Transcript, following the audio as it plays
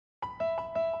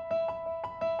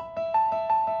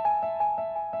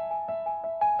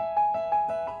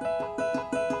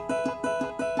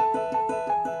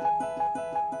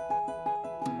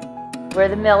We're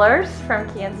the Millers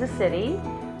from Kansas City.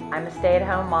 I'm a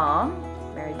stay-at-home mom,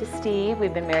 married to Steve.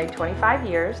 We've been married 25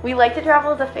 years. We like to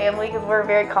travel as a family because we're a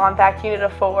very compact unit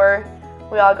of 4.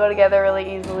 We all go together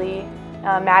really easily.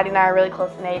 Maddie and I are really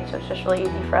close in age, so it's just really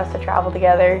easy for us to travel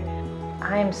together.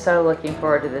 I am so looking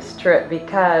forward to this trip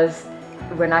because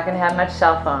we're not going to have much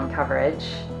cell phone coverage.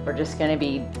 We're just going to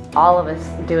be all of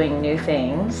us doing new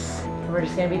things. We're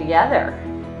just going to be together.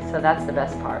 So that's the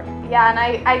best part. Yeah, and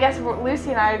I guess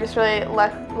Lucy and I are just really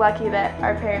lucky that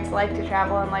our parents like to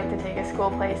travel and like to take us cool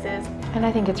places. And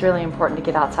I think it's really important to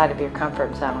get outside of your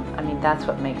comfort zone. I mean, that's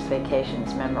what makes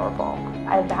vacations memorable.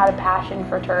 I've had a passion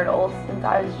for turtles since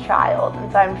I was a child,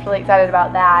 and so I'm just really excited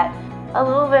about that. A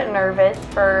little bit nervous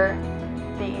for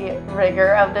the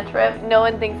rigor of the trip. No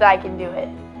one thinks that I can do it.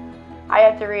 I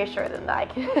have to reassure them that I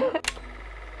can.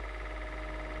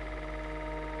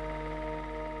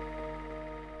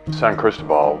 San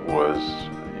Cristobal was,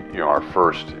 our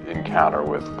first encounter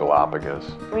with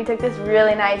Galapagos. We took this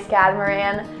really nice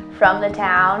catamaran from the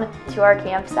town to our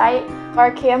campsite.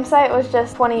 Our campsite was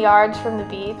just 20 yards from the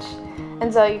beach,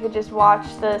 and so you could just watch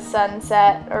the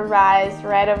sunset or rise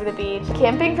right over the beach.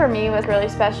 Camping for me was really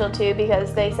special too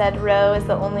because they said Row is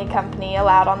the only company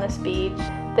allowed on this beach.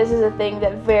 This is a thing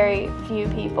that very few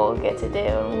people get to do,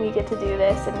 and we get to do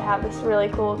this and have this really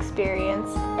cool experience.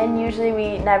 And usually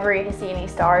we never get to see any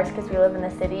stars because we live in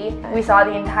the city. We saw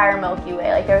the entire Milky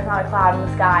Way, like there was not a cloud in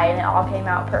the sky, and it all came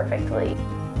out perfectly.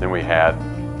 Then we had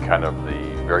kind of the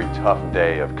very tough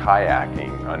day of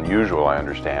kayaking. Unusual, I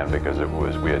understand, because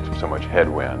we had so much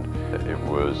headwind. It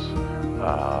was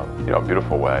a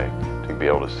beautiful way to be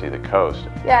able to see the coast.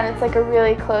 Yeah, and it's like a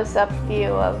really close-up view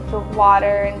of the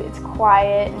water, and it's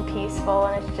quiet and peaceful,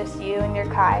 and it's just you and your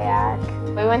kayak.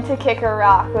 We went to Kicker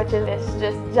Rock, which is this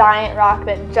just giant rock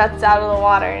that juts out of the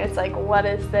water, and it's like, what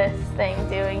is this thing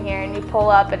doing here? And you pull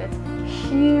up, and it's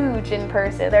huge in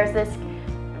person. There's this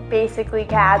basically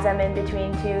chasm in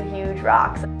between 2 huge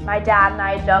rocks. My dad and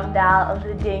I jumped out of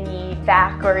the dinghy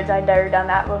backwards. I'd never done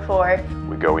that before.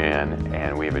 We go in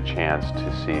and we have a chance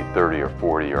to see 30 or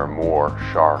 40 or more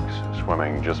sharks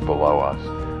swimming just below us.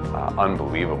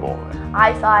 Unbelievable.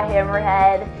 I saw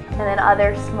hammerhead and then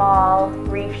other small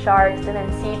reef sharks and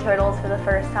then sea turtles for the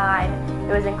first time.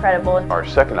 It was incredible. Our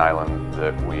second island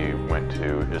that we went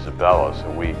to, Isabella,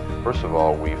 so first of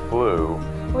all, we flew.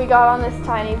 We got on this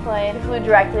tiny plane, flew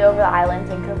directly over the islands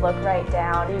and could look right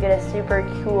down. You get a super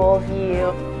cool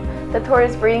view. The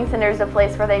tortoise breeding center is a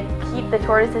place where they keep the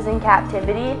tortoises in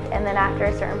captivity, and then after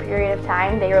a certain period of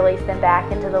time, they release them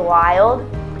back into the wild.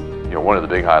 One of the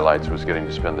big highlights was getting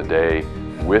to spend the day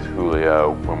with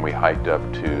Julio when we hiked up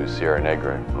to Sierra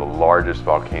Negra, the largest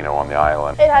volcano on the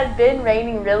island. It had been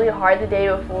raining really hard the day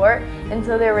before, and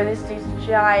so there were these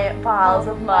giant piles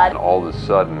of mud. And all of a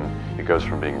sudden, it goes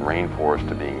from being rainforest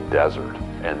to being desert.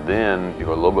 And then you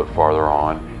go a little bit farther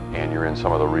on, and you're in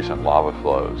some of the recent lava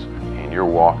flows. And you're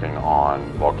walking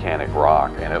on volcanic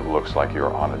rock, and it looks like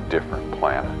you're on a different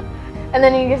planet. And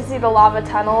then you get to see the lava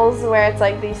tunnels where it's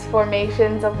like these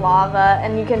formations of lava,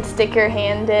 and you can stick your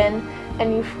hand in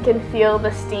and you can feel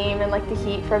the steam and like the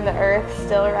heat from the earth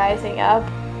still rising up.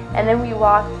 And then we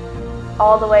walked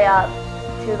all the way up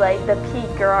to like the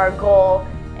peak or our goal,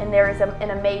 and there was an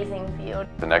amazing view.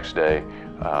 The next day,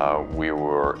 we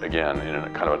were again in a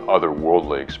kind of an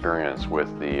otherworldly experience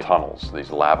with the tunnels,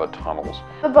 these lava tunnels.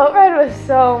 The boat ride was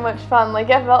so much fun. Like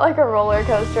it felt like a roller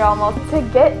coaster almost. To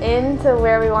get into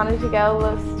where we wanted to go,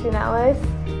 Los Tunneles,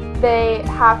 they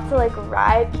have to like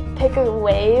pick a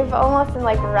wave almost and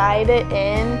like ride it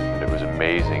in. It was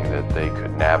amazing that they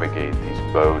could navigate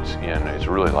these boats in, it's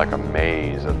really like a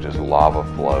maze of just lava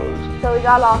flows. So we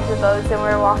got off the boats and we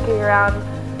were walking around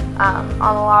on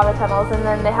the lava tunnels, and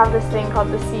then they have this thing called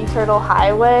the sea turtle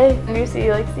highway. And you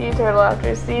see like sea turtle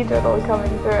after sea turtle coming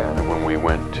through. And when we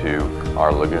went to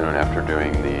our lagoon after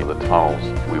doing the tunnels,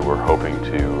 we were hoping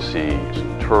to see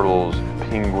turtles,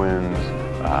 penguins,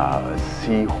 a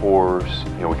seahorse.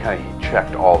 We kind of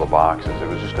checked all the boxes. It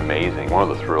was just amazing. One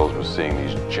of the thrills was seeing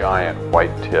these giant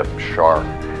white-tipped sharks.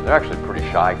 They're actually pretty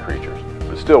shy creatures,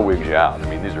 but still wigs you out. I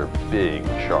mean, these are big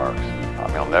sharks.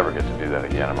 I'll never get to do that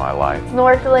again in my life.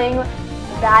 Snorkeling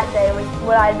that day was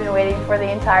what I'd been waiting for the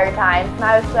entire time. And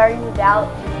I was starting to doubt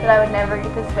that I would never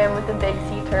get to swim with a big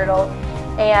sea turtle.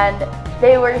 And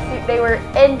they were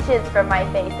inches from my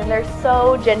face, and they're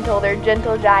so gentle. They're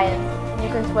gentle giants. You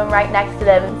can swim right next to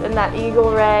them. And that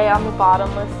eagle ray on the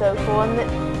bottom was so cool. And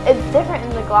it's different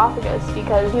in the Galapagos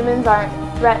because humans aren't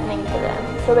threatening to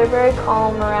them. So they're very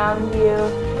calm around you.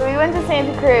 We went to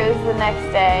Santa Cruz the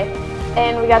next day,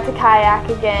 and we got to kayak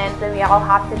again. Then we all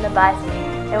hopped in the bus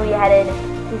and we headed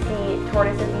to see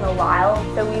tortoises in the wild.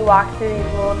 So we walked through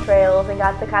these little trails and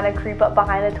got to kind of creep up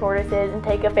behind the tortoises and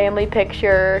take a family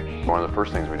picture. One of the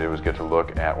first things we did was get to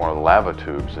look at one of the lava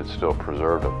tubes that's still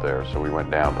preserved up there. So we went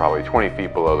down probably 20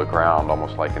 feet below the ground,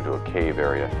 almost like into a cave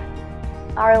area.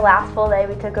 Our last full day,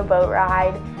 we took a boat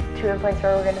ride to a place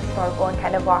where we're going to snorkel and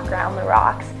kind of walk around the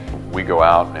rocks. We go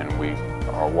out and we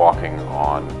are walking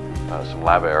on some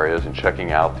lava areas and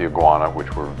checking out the iguana,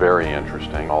 which were very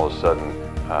interesting. All of a sudden,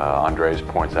 Andres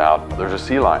points out, there's a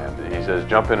sea lion. He says,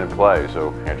 jump in and play.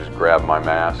 So I just grabbed my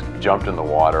mask, jumped in the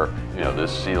water. You know,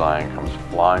 this sea lion comes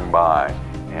flying by,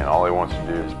 and all he wants to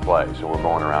do is play. So we're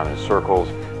going around in circles.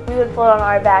 We would float on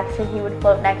our backs and he would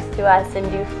float next to us and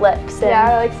do flips. And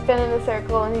yeah, like spin in a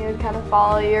circle and he would kind of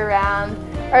follow you around.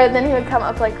 Or then he would come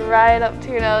up like right up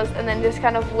to your nose and then just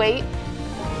kind of wait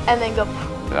and then go.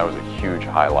 That was a huge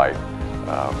highlight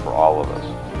for all of us.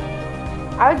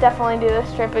 I would definitely do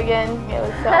this trip again. It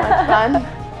was so much fun.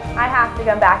 I have to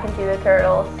come back and see the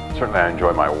turtles. Certainly I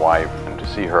enjoy my wife, and to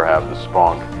see her have the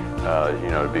spunk, you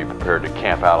know, to be prepared to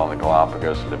camp out on the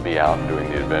Galapagos and to be out and doing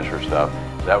the adventure stuff,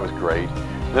 that was great.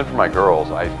 And then for my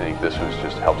girls, I think this was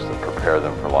just helps to prepare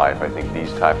them for life. I think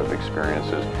these type of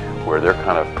experiences where they're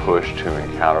kind of pushed to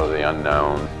encounter the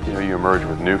unknown. You know, you emerge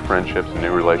with new friendships and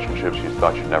new relationships you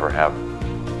thought you'd never have.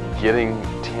 Getting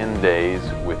 10 days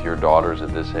with your daughters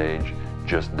at this age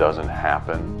just doesn't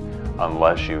happen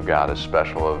unless you've got a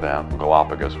special event.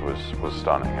 Galapagos was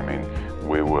stunning. I mean,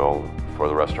 we will, for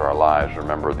the rest of our lives,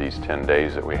 remember these 10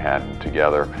 days that we had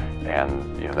together,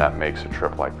 and you know, that makes a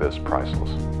trip like this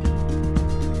priceless.